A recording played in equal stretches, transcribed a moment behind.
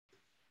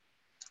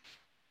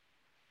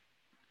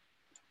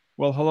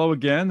Well, hello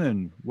again,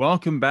 and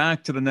welcome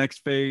back to the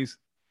Next Phase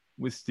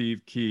with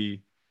Steve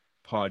Key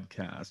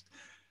podcast.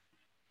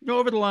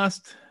 Over the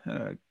last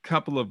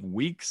couple of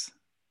weeks,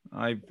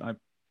 I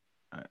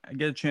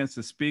get a chance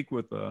to speak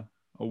with a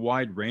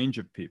wide range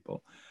of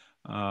people,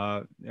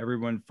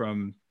 everyone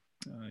from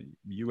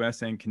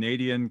U.S. and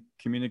Canadian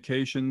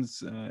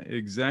communications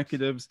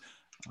executives,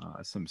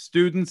 some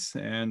students,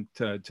 and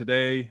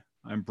today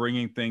I'm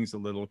bringing things a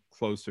little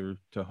closer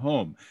to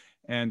home.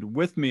 And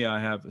with me, I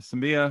have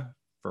Samiha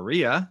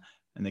Fariha,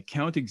 an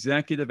account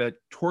executive at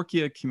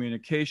Torchia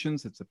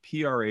Communications. It's a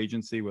PR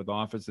agency with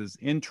offices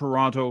in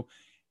Toronto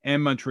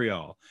and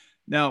Montreal.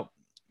 Now,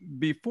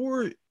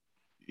 before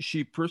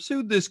she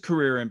pursued this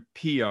career in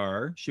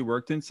PR, she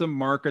worked in some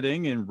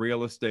marketing in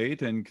real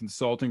estate and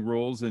consulting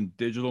roles in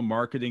digital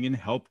marketing in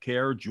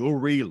healthcare,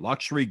 jewelry,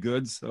 luxury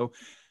goods. So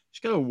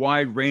she's got a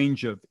wide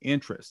range of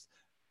interests.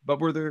 But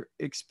with her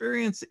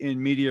experience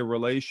in media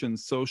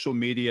relations, social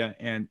media,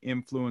 and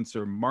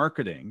influencer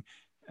marketing,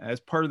 as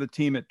part of the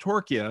team at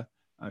Torchia,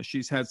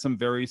 she's had some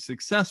very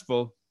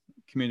successful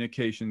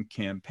communication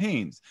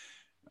campaigns.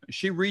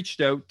 She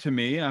reached out to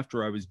me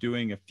after I was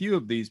doing a few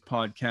of these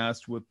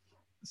podcasts with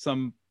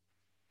some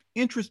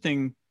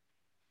interesting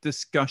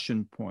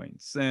discussion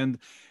points. And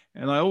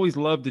I always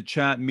love to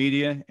chat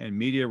media and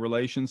media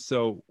relations.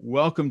 So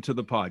welcome to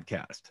the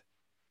podcast.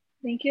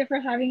 Thank you for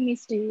having me,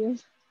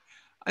 Steve.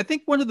 I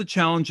think one of the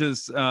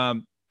challenges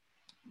that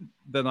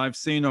I've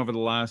seen over the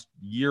last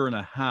year and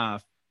a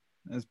half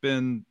has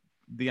been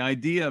the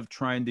idea of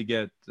trying to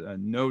get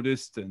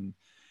noticed and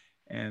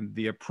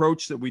the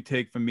approach that we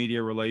take from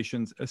media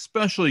relations,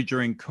 especially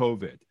during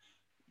COVID.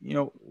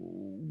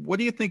 What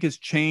do you think has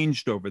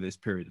changed over this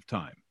period of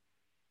time?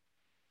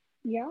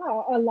 Yeah,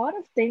 a lot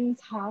of things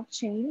have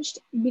changed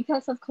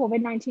because of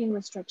COVID-19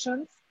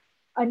 restrictions.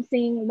 I'm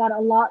seeing that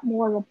a lot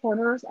more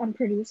reporters and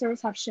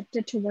producers have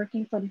shifted to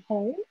working from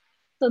home.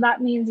 So that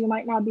means you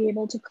might not be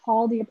able to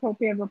call the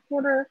appropriate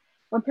reporter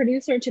or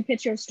producer to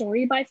pitch your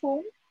story by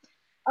phone.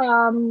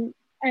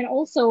 And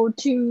also,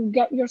 to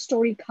get your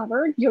story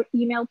covered, your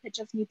email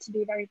pitches need to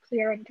be very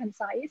clear and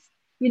concise.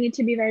 You need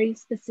to be very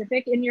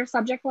specific in your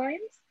subject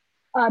lines,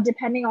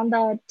 depending on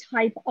the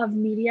type of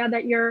media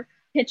that you're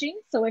pitching.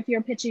 So if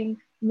you're pitching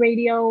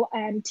radio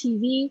and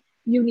TV,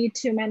 you need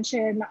to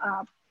mention,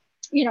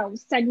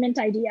 segment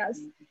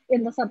ideas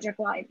in the subject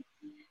line.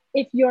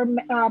 If you're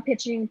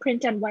pitching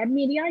print and web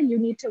media, you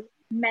need to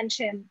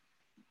mention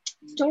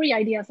story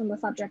ideas in the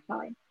subject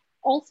line.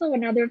 Also,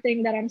 another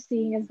thing that I'm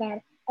seeing is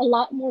that a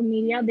lot more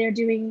media, they're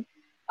doing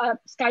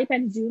Skype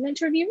and Zoom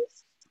interviews.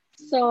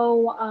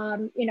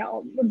 So,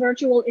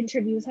 virtual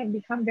interviews have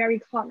become very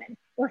common,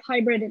 or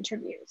hybrid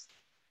interviews.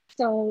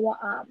 So,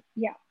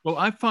 yeah. Well,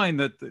 I find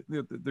that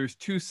there's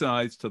two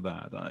sides to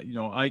that.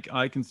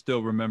 I can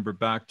still remember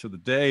back to the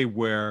day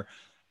where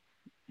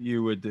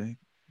the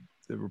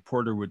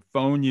reporter would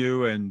phone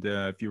you, and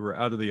if you were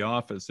out of the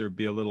office, there'd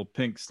be a little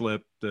pink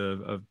slip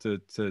to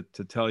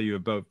tell you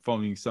about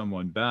phoning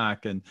someone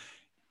back, and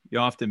you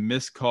often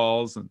miss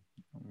calls, and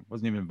it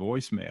wasn't even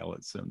voicemail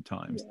at some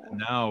times. Yeah. And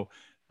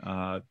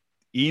now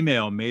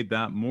email made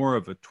that more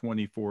of a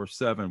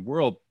 24/7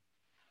 world.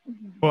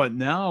 Mm-hmm. But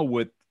now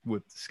with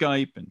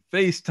Skype and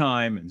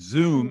FaceTime and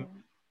Zoom,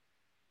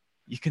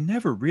 you can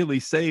never really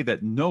say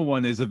that no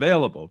one is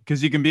available,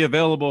 because you can be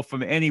available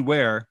from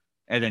anywhere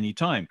at any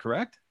time,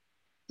 correct?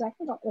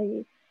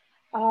 Definitely.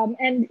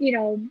 And,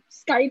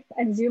 Skype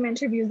and Zoom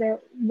interviews, they're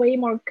way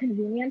more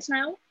convenient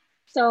now.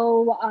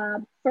 So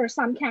for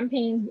some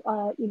campaigns,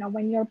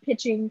 when you're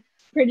pitching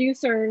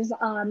producers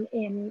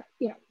in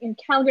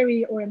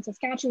Calgary or in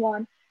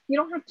Saskatchewan, you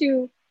don't have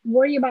to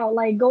worry about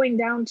going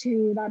down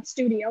to that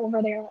studio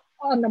over there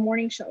on the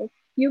morning show.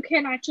 You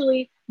can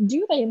actually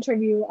do the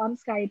interview on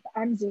Skype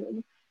and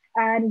Zoom.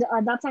 And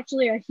that's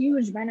actually a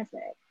huge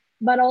benefit.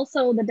 But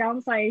also the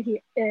downside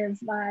is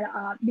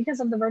that because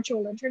of the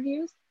virtual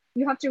interviews,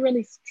 you have to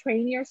really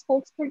train your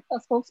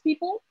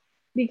spokespeople,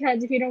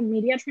 because if you don't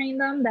media train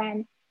them,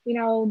 then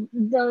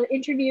the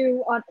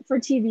interview for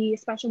TV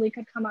especially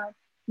could come out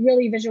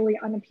really visually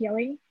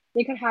unappealing.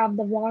 They could have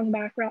the wrong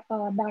backdrop.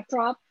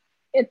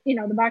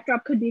 The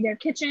backdrop could be their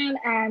kitchen,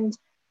 and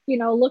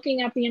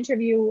looking at the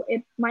interview,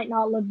 it might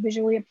not look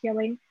visually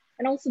appealing.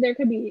 And also there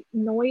could be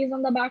noise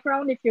on the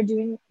background if you're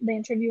doing the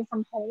interview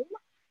from home.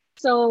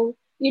 So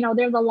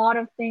there's a lot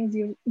of things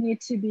you need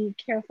to be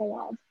careful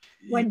of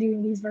when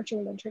doing these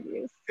virtual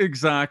interviews.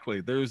 Exactly.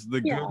 There's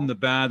the good and the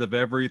bad of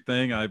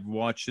everything. I've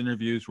watched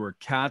interviews where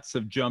cats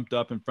have jumped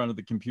up in front of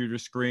the computer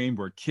screen,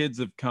 where kids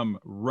have come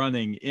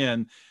running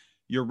in.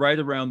 You're right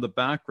around the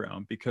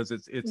background, because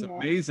it's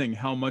amazing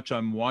how much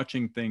I'm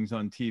watching things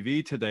on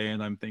TV today,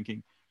 and I'm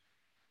thinking,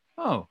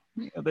 oh,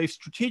 they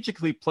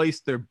strategically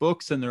placed their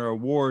books and their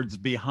awards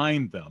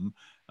behind them,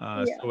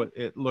 so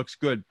it looks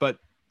good. But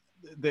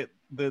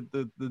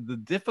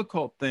the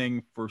difficult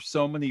thing for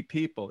so many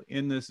people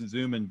in this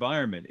Zoom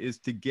environment is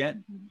to get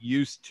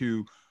used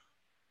to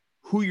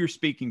who you're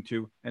speaking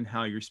to and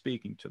how you're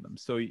speaking to them.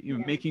 So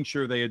making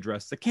sure they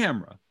address the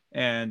camera,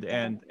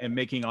 and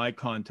making eye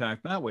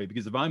contact that way.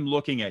 Because if I'm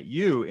looking at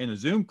you in a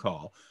Zoom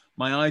call,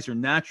 my eyes are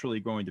naturally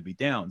going to be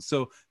down.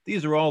 So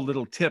these are all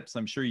little tips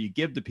I'm sure you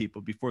give to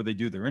people before they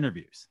do their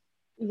interviews.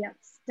 Yes,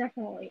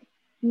 definitely.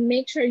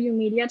 Make sure you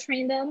media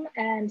train them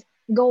and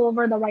go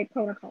over the right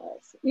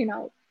protocols. You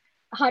know,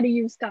 how to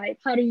use Skype,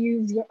 how to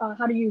use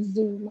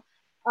Zoom.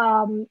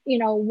 You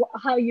know,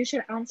 how you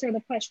should answer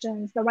the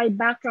questions, the right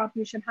backdrop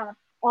you should have.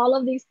 All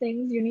of these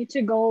things you need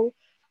to go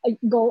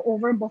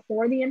over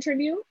before the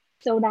interview,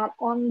 so that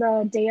on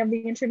the day of the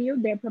interview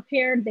they're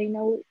prepared, they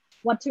know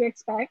what to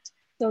expect.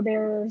 So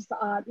there's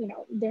you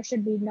know, there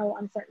should be no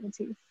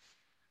uncertainties.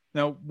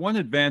 Now, one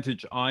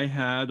advantage I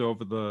had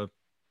over the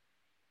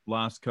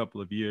last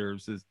couple of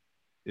years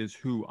is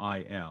who I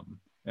am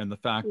and the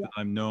fact Yeah. that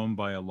I'm known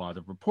by a lot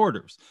of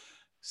reporters,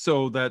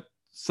 so that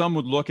some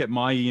would look at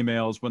my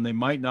emails when they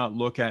might not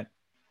look at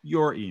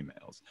your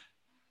emails.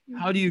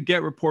 How do you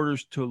get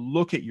reporters to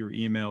look at your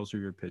emails or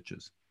your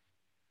pitches?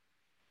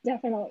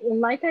 Definitely.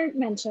 Like I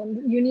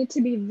mentioned, you need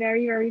to be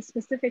very, very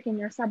specific in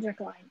your subject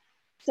line.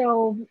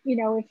 So, you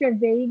know, if you're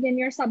vague in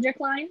your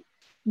subject line,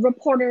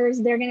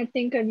 reporters, they're going to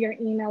think of your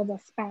emails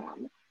as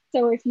spam.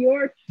 So if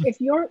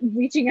you're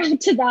reaching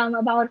out to them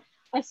about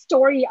a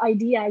story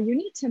idea, you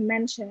need to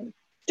mention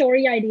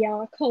story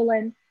idea,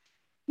 colon,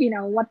 you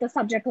know, what the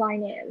subject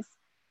line is.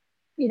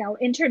 You know,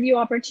 interview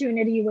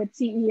opportunity with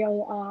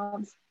CEO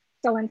of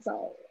so and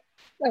so,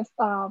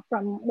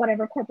 from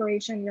whatever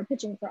corporation you're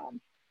pitching from,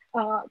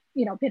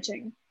 you know,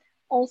 pitching.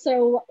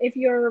 Also, if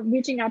you're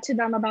reaching out to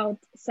them about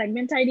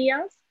segment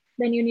ideas,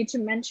 then you need to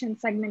mention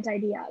segment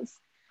ideas,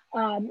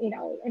 you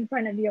know, in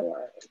front of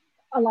your,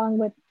 along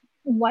with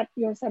what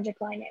your subject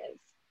line is.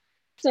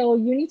 So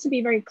you need to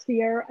be very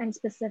clear and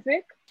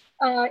specific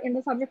in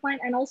the subject line,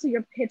 and also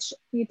your pitch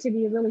need to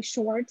be really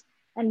short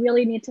and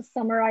really need to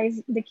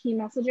summarize the key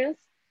messages.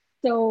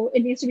 So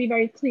it needs to be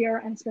very clear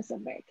and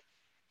specific.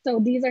 So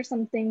these are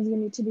some things you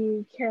need to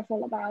be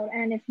careful about.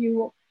 And if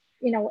you,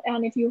 you know,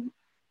 and if you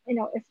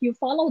know, if you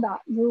follow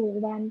that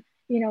rule, then,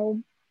 you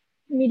know,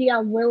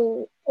 media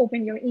will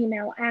open your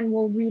email and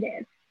will read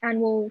it and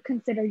will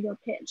consider your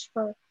pitch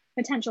for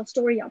potential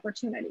story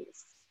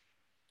opportunities.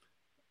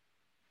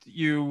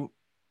 You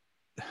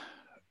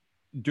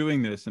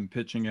doing this and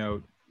pitching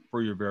out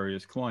for your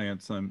various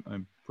clients,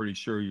 I'm pretty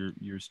sure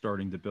you're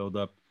starting to build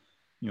up,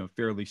 you know,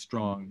 fairly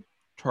strong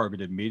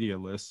targeted media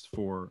lists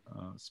for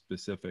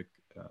specific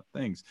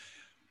things.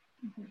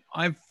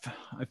 Mm-hmm.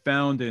 I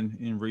found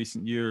in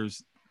recent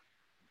years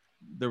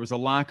there was a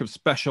lack of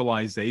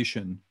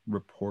specialization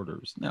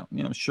reporters. Now,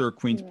 you know, sure,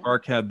 Queens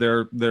Park had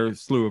their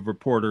slew of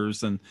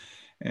reporters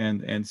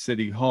and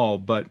City Hall,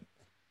 but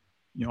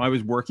you know, I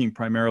was working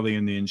primarily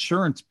in the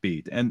insurance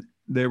beat, and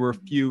there were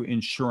few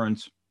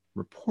insurance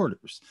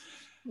reporters.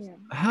 Yeah.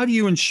 How do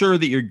you ensure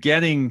that you're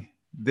getting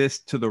this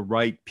to the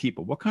right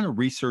people? What kind of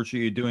research are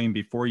you doing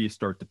before you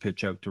start to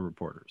pitch out to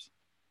reporters?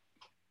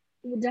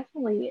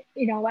 Definitely,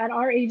 you know, at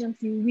our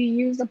agency, we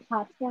use a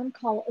platform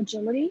called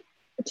Agility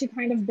to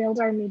kind of build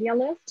our media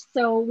list.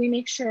 So we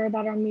make sure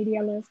that our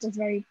media list is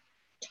very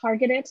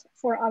targeted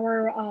for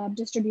our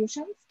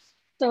distributions.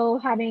 So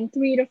having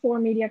 3 to 4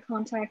 media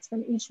contacts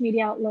from each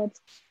media outlet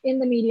in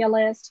the media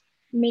list,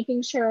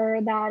 making sure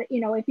that,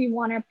 you know, if we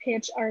want to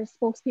pitch our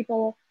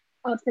spokespeople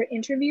out for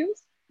interviews,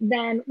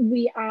 then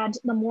we add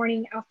the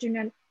morning,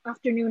 afternoon,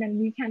 and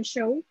weekend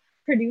show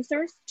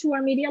producers to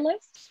our media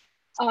list.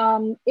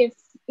 If,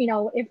 you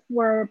know, if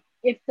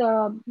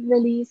the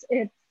release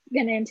is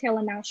going to entail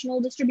a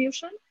national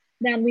distribution,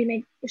 then we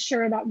make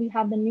sure that we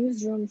have the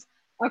newsrooms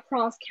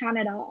across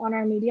Canada on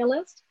our media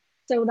list,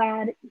 so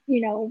that,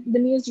 you know, the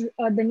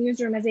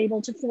newsroom is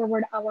able to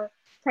forward our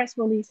press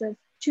releases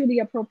to the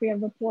appropriate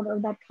reporter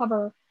that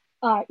cover,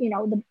 you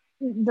know,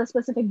 the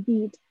specific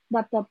beat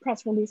that the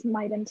press release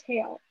might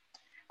entail.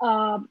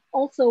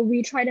 Also,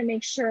 we try to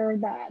make sure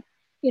that,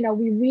 you know,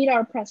 we read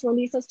our press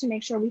releases to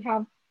make sure we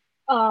have,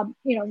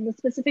 you know, the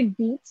specific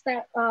beats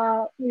that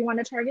we want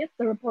to target.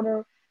 The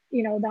reporter,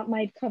 you know, that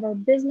might cover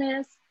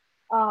business,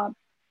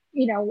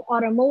 you know,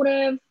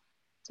 automotive,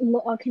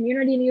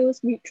 community news.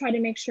 We try to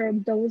make sure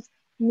those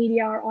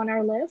media are on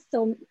our list.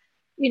 So,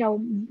 you know,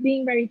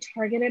 being very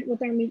targeted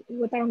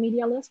with our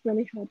media list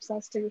really helps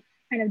us to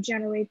kind of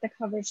generate the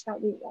coverage that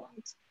we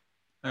want.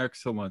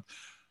 Excellent.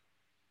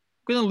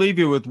 I'm going to leave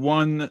you with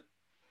one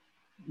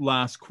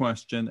last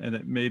question, and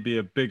it may be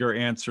a bigger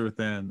answer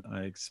than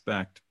I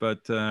expect, but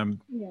you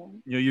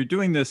know, you're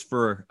doing this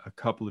for a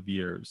couple of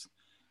years.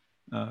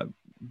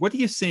 What are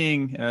you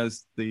seeing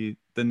as the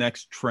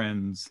next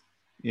trends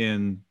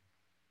in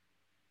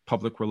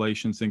public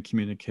relations and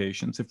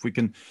communications? If we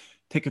can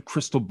take a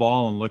crystal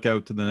ball and look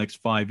out to the next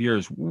 5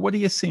 years, what are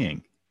you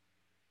seeing?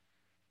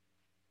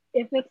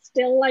 If it's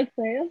still like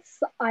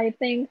this, I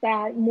think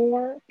that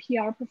more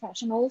PR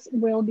professionals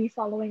will be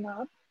following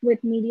up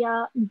with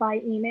media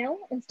by email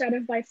instead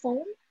of by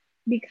phone,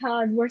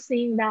 because we're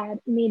seeing that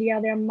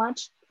media, they're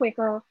much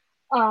quicker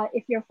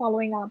if you're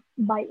following up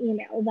by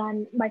email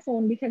than by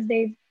phone, because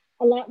a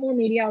lot more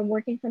media are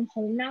working from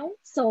home now.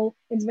 So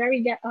it's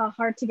very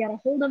hard to get a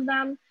hold of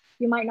them.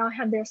 You might not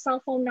have their cell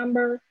phone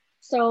number.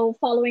 So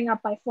following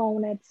up by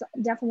phone, it's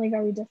definitely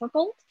very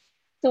difficult.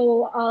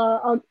 So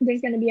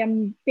there's going to be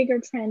a bigger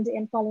trend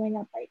in following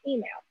up by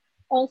email.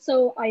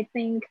 Also, I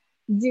think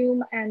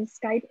Zoom and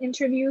Skype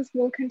interviews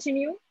will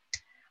continue.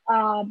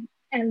 And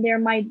there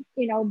might,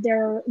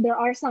 there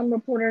are some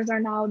reporters are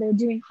now, they're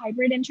doing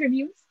hybrid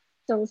interviews.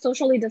 So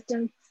socially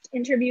distanced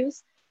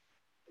interviews.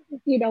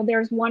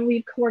 There's one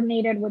we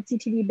coordinated with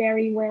CTV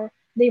Barrie where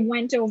they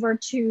went over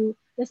to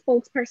the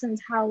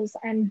spokesperson's house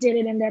and did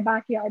it in their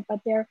backyard, but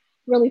they're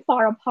really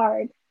far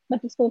apart,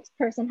 but the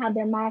spokesperson had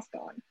their mask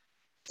on.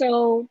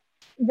 So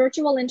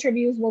virtual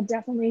interviews will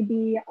definitely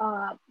be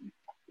a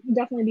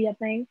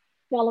thing.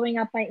 Following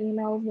up by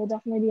emails will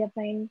definitely be a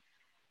thing.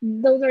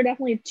 Those are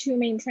definitely two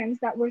main trends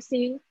that we're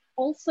seeing.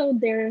 Also,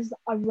 there's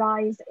a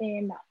rise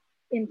in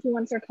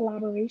influencer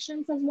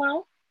collaborations as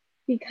well,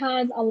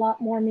 because a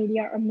lot more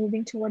media are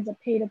moving towards a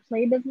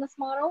pay-to-play business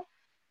model,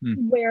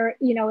 where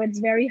it's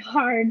very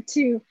hard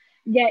to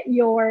get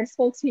your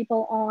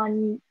spokespeople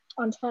on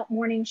top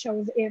morning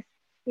shows if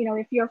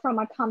you're from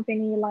a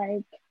company,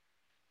 like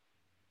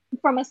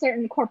from a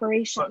certain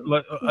corporation.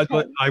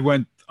 I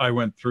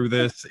went through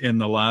this in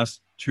the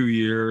last 2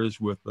 years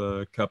with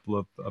a couple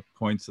of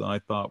points that I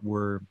thought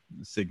were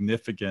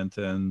significant,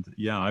 and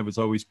yeah, I was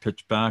always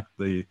pitched back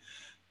the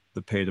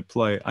pay to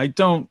play. I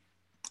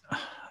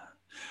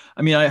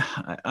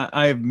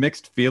have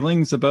mixed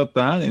feelings about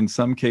that. In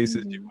some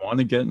cases, you want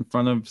to get in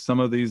front of some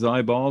of these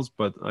eyeballs,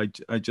 but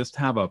I just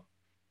have a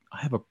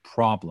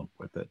problem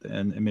with it,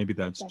 and maybe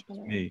that's just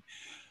me.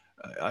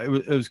 I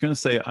was going to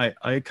say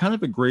I kind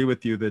of agree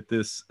with you that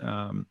this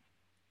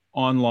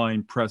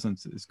online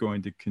presence is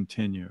going to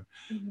continue.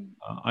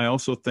 I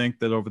also think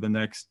that over the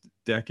next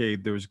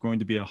decade, there's going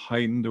to be a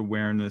heightened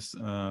awareness,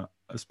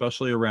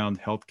 especially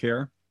around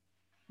healthcare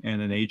and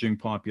an aging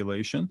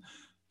population.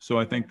 So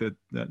I think that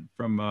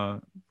from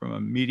a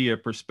media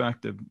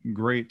perspective,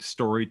 great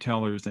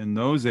storytellers in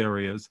those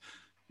areas,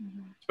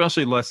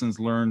 especially lessons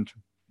learned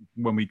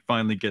when we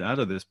finally get out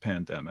of this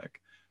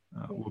pandemic,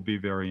 will be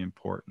very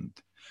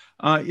important.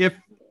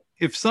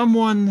 If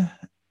someone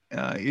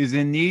is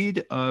in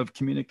need of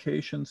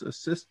communications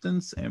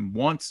assistance and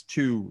wants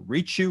to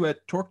reach you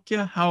at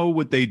Torchia, how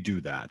would they do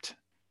that?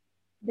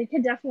 They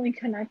could definitely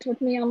connect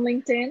with me on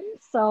LinkedIn.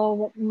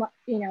 So,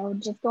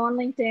 just go on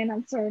LinkedIn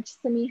and search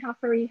Samiha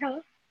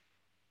Fariha.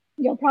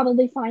 You'll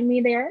probably find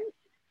me there.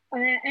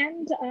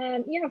 And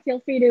feel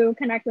free to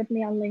connect with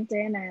me on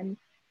LinkedIn, and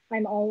my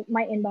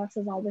inbox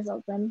is always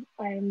open.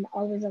 I'm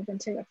always open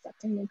to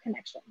accepting new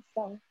connections.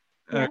 So,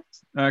 yeah.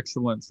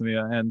 Excellent,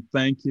 Samiha. And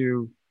thank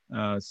you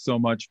so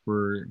much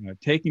for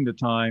taking the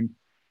time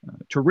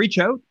to reach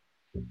out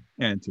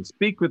and to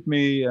speak with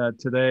me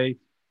today.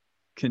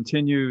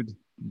 Continued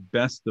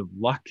best of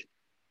luck,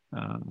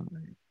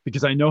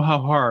 because I know how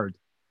hard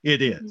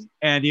it is.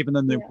 And even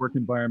in the work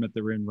environment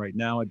they're in right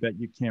now, I bet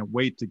you can't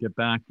wait to get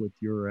back with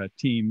your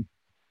team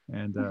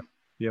and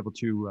be able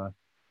to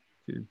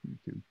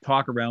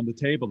talk around the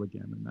table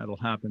again. And that'll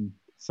happen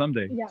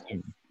someday.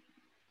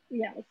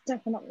 Yes,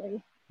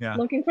 definitely. Yeah.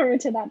 Looking forward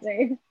to that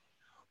day.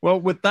 Well,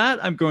 with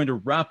that, I'm going to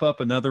wrap up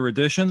another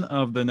edition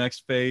of the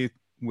Next Phase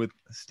with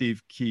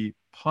Steve Key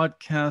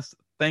podcast.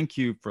 Thank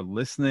you for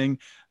listening.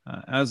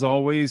 As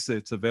always,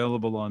 it's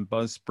available on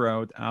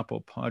Buzzsprout,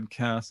 Apple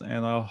Podcasts,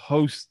 and a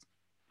host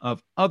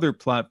of other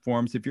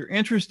platforms. If you're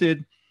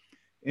interested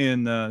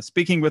in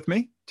speaking with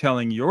me,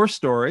 telling your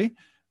story,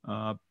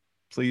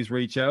 please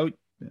reach out.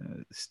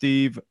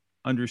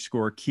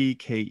 Steve_Key,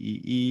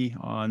 Kee,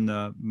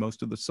 on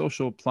most of the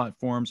social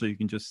platforms, or you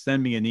can just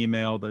send me an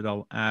email that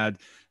I'll add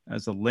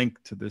as a link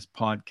to this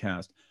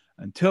podcast.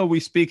 Until we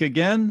speak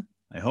again,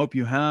 I hope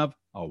you have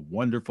a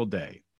wonderful day.